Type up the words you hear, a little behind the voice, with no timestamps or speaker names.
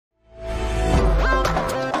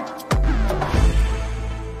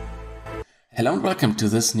Hello and welcome to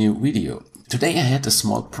this new video. Today I had a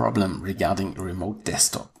small problem regarding a remote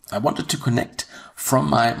desktop. I wanted to connect from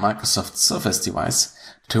my Microsoft Surface device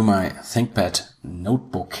to my Thinkpad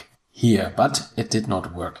notebook here, but it did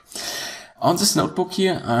not work. On this notebook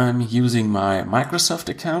here I'm using my Microsoft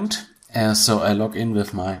account, so I log in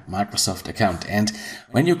with my Microsoft account. And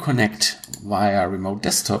when you connect via remote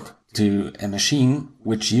desktop to a machine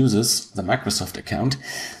which uses the Microsoft account,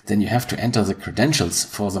 then you have to enter the credentials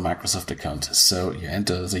for the Microsoft account. So you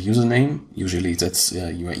enter the username, usually that's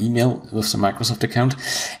your email with the Microsoft account,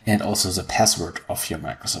 and also the password of your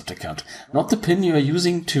Microsoft account. Not the PIN you are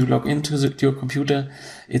using to log into your computer,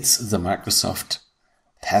 it's the Microsoft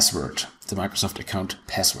password, the Microsoft account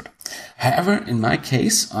password. However, in my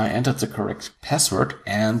case, I entered the correct password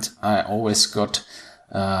and I always got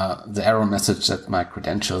the error message that my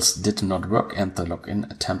credentials did not work and the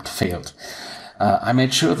login attempt failed. I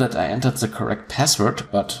made sure that I entered the correct password,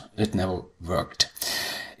 but it never worked.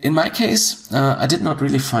 In my case, I did not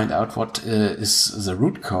really find out what is the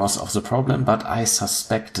root cause of the problem, but I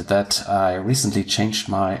suspect that I recently changed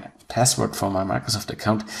my password for my Microsoft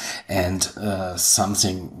account and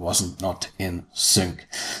something wasn't not in sync.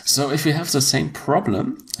 So if you have the same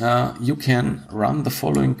problem, you can run the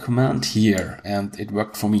following command here, and it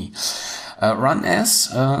worked for me. Run as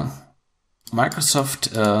Microsoft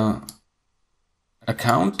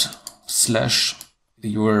account /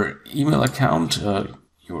 your email account,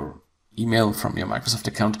 your email from your Microsoft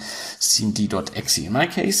account, cmd.exe. In my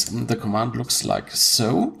case, the command looks like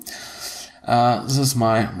so. This is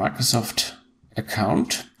my Microsoft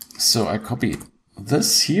account. So I copy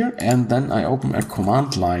this here and then I open a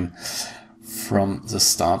command line from the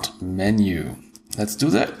start menu. Let's do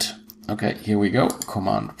that. Okay, here we go.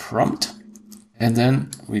 Command prompt. And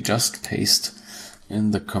then we just paste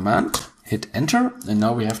in the command, hit enter. And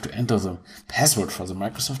now we have to enter the password for the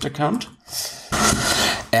Microsoft account.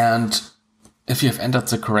 And if you have entered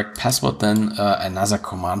the correct password, then another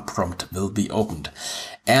command prompt will be opened.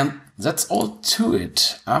 And that's all to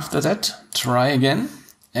it. After that, try again.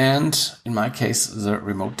 And in my case, the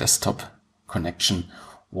remote desktop connection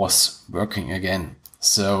was working again.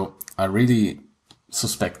 So I really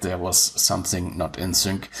suspect there was something not in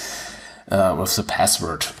sync with the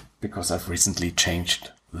password, because I've recently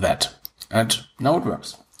changed that. And now it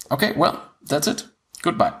works. Okay, well, that's it.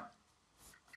 Goodbye.